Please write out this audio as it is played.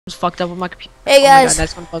was fucked up with my computer. Hey Oh my god, guys.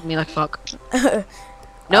 that's gonna bug me like fuck.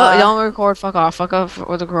 No, don't record. Fuck off. Fuck off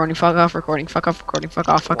with the recording. Fuck off recording. Fuck off recording. Fuck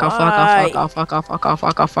off. Fuck off. Fuck off. Fuck Why? off. Fuck off. Fuck off.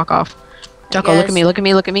 Fuck off. Fuck off. Jocko, guys. look at me. Look at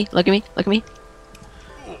me. Look at me. Look at me. Look at me.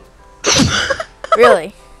 Look at me.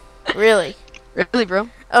 Really? Really? Really, bro?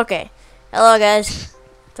 Okay. Hello guys.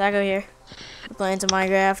 Taco here. We're playing some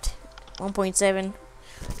Minecraft 1.7.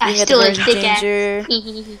 I You get still the like version thick ass.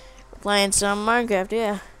 changer. Playing some Minecraft,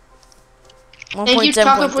 yeah. Thank you,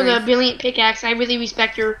 Taco, for the 1.7.3. brilliant pickaxe. I really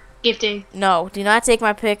respect your gifting. No, do not take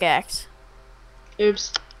my pickaxe.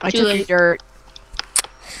 Oops. I Too took your late. dirt.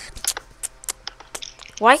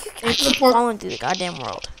 Why you I Thanks for keep the pork. falling through the goddamn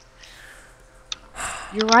world?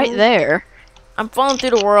 You're right there. I'm falling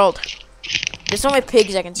through the world. There's so many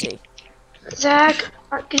pigs I can see. Zach,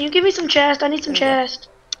 can you give me some chest? I need some chest.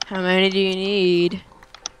 How many do you need?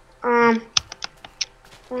 1,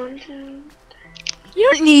 2,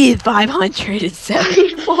 You don't need 507.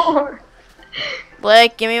 3, 4.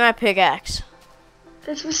 Blake, give me my pickaxe.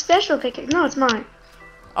 That's a special pickaxe. No, it's mine.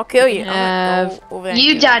 I'll kill you. I'm gonna Have- go over there and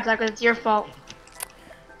You kill died, Taco. It's your fault.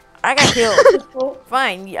 I got killed. Your fault.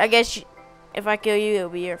 Fine. I guess if I kill you, it'll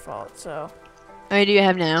be your fault. So. How many do you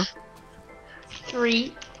have now?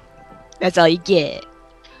 3. That's all you get.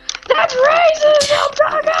 That's racist,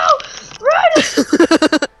 Taco!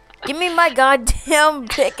 Right! Give me my goddamn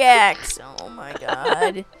pickaxe. Oh my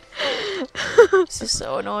god. This is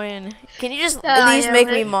so annoying. Can you just at least yeah, make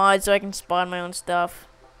me right. mod so I can spawn my own stuff?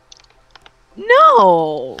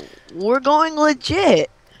 No, we're going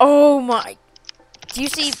legit. Oh my. Do you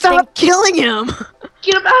see? Stop killing him.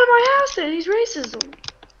 Get him out of my house then. He's racism.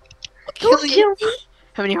 Don't kill me.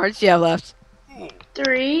 How many hearts do you have left?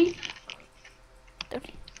 3.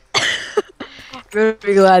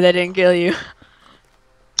 Really glad I didn't kill you.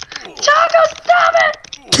 Taco, stop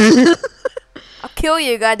it! I'll kill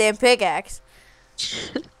you, goddamn pickaxe.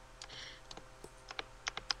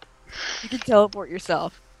 You can teleport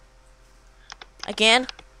yourself. Again?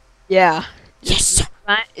 Yeah. Yes.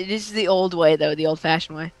 It is the old way though, the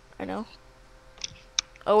old-fashioned way. I know.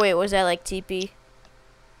 Oh wait, was that like TP?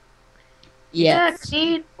 Yes.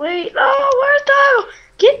 Zach, wait. Oh, where's Taco?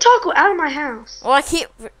 Get Taco out of my house. Well, I keep.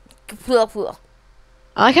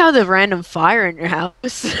 I like how the random fire in your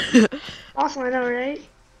house. Awesome, I know, right?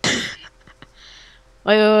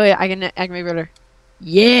 wait. I can make better.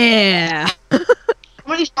 Yeah. I'm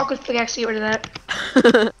gonna use Taco's pickaxe to get rid of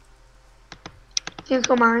that. Can't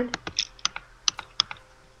go mine.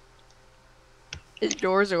 His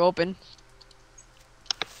doors are open.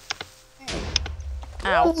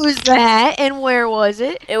 Ow. What was that? And where was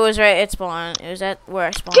it? It was right at spawn. It was at where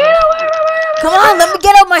I spawned. Get away! Come on, let me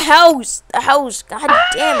get out my house. The house. God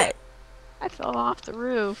damn it. I fell off the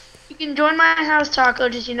roof. You can join my house, Taco.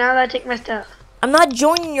 Just you now that I take my stuff. I'm not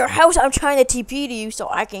joining your house. I'm trying to TP to you so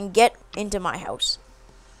I can get into my house.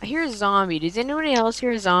 I hear a zombie. Does anybody else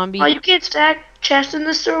hear a zombie? Oh, you can't stack chests in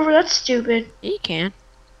the server. That's stupid. Yeah, you can.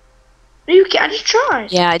 No, you can't. I just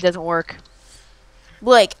tried. Yeah, it doesn't work.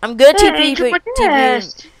 Blake, I'm good at Hey, TP, took my but TP.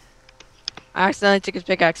 chest. I accidentally took his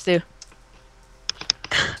pickaxe too.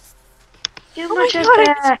 Give Oh my my chest god, I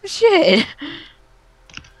back. took some shit.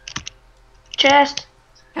 Chest.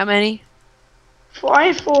 How many?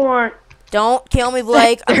 4. Don't kill me,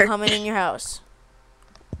 Blake. I'm There. coming in your house.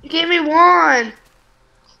 You gave me 1.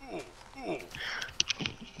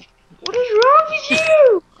 What is wrong with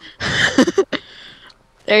you?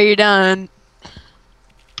 There, you're done.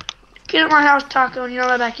 Get out my house, Taco, and you know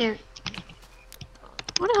let back in.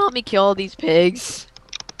 Want to help me kill these pigs?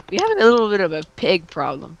 We have a little bit of a pig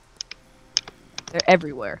problem. They're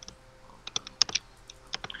everywhere.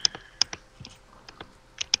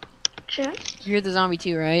 Chest. You hear the zombie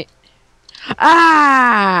too, right?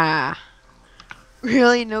 Ah!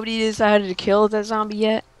 Really? Nobody decided to kill that zombie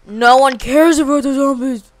yet? No one cares about the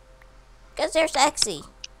zombies. Because they're sexy.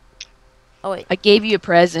 Oh, wait. I gave you a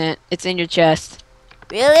present. It's in your chest.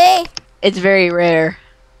 Really? It's very rare.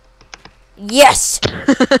 Yes!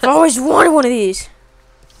 I've always wanted one of these.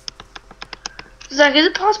 Zach, is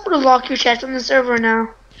it possible to lock your chest on the server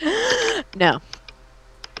now? No.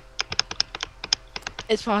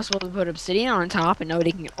 It's possible to put obsidian on top and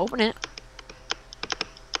nobody can open it.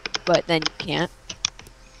 But then you can't.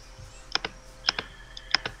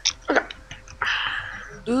 Okay.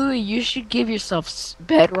 Ooh, you should give yourself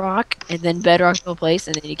bedrock and then bedrock to a place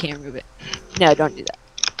and then you can't remove it. No, don't do that.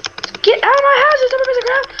 Get out of my house! There's a piece of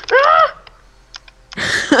crap!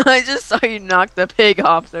 Ah! I just saw you knock the pig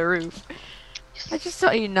off the roof. I just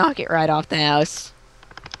saw you knock it right off the house.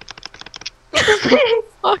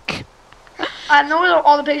 Fuck. I know where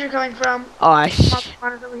all the pigs are coming from. Oh,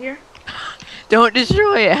 Over here. Don't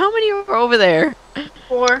destroy it. How many are over there?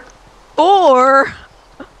 4. 4?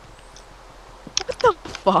 What the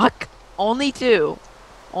fuck? Only 2.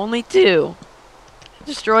 Only 2.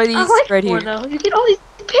 Destroy I these like right 4 here. though. You get all these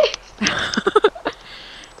pigs.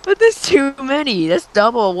 But there's too many. That's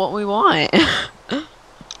double what we want. Who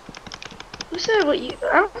said what you?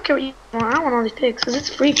 I don't care what you want. I want all these pigs because it's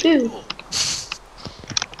free food.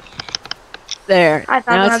 There. I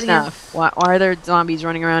thought Now I it's was again. enough. Why are there zombies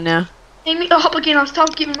running around now? Make me up again. I'll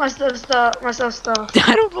stop giving myself stuff.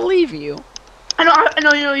 I don't believe you. I know,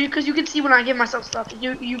 you know, because you can see when I give myself stuff.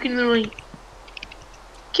 You can literally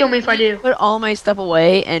kill me if I do. Put all my stuff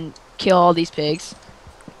away and kill all these pigs.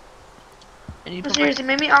 I need to No, put seriously,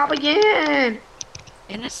 make me up again.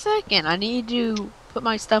 In a second, I need to put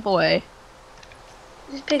my stuff away.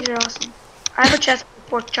 These pigs are awesome. I have a chest with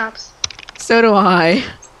pork chops. So do I.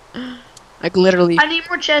 Like literally. I need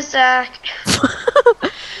more chest, Zach.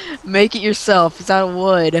 Make it yourself. It's out of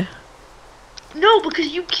wood. No, because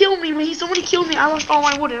you killed me. When somebody killed me, I lost all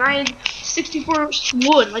my wood, and I had 64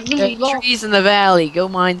 wood. Like, There nobody are lost. trees in the valley. Go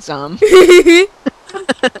mine some. Just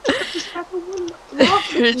have the wood lost There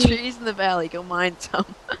are with me. trees in the valley. Go mine some.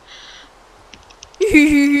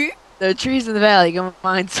 There are trees in the valley. Go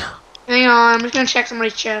mine some. Hang on, I'm just gonna check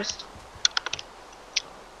somebody's chest.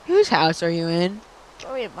 Whose house are you in?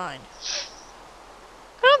 Probably at mine.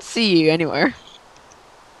 I don't see you anywhere.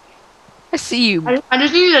 I see you. I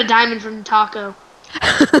just needed a diamond from Taco.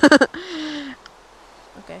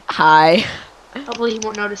 Okay. Hi. Hopefully he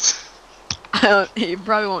won't notice. He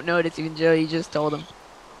probably won't notice even Joe. You just told him.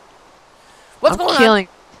 What's I'm going killing.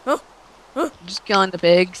 Huh? Huh? I'm just killing the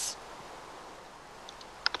pigs.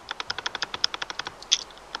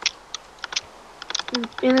 I'm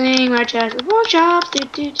filling my chest with pork chops.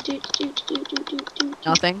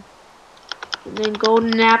 Nothing. And then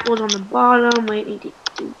golden apples on the bottom. Wait, need to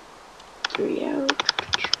do 3 out.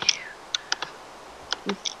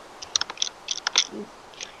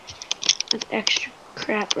 That's extra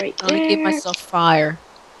crap right I'm gonna give there. myself fire.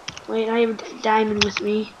 Wait, I have a diamond with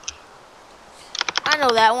me. I know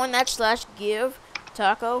that one. That's slash give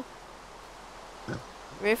taco.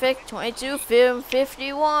 Rific 22 film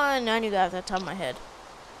 51. I knew that at the top of my head.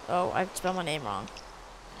 Oh, I spelled my name wrong.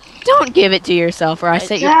 Don't give it to yourself, or I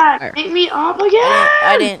set your Zach, fire. make me up again.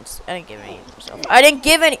 I didn't give any to myself. I didn't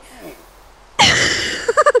give any.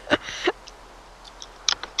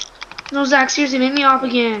 No, Zach, seriously, make me up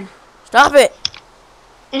again. Stop it.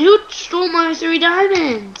 And who stole my 3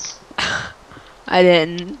 diamonds? I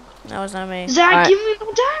didn't. That was not me. Zach, Alright. give me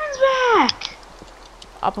my diamonds back.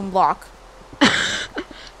 Up and block.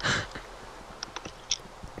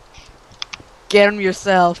 Get them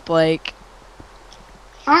yourself, Blake.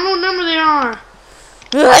 I don't know what number they are.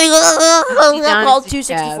 I'm called Diamonds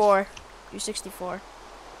you have. 264. 264.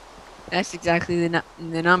 That's exactly the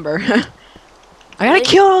number. I gotta Really?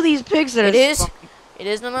 kill all these pigs that It are. is? spawning. It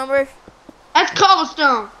is the number? That's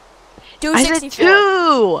cobblestone. I said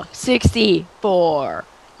 264. 264,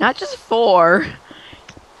 not just 4.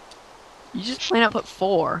 You just plain out put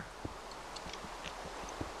 4.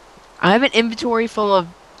 I have an inventory full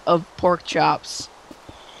of pork chops.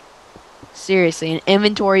 Seriously, an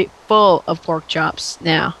inventory full of pork chops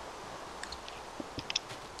now.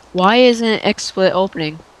 Why isn't XSplit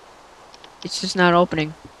opening? It's just not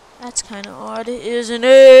opening. That's kind of odd, isn't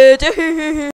it?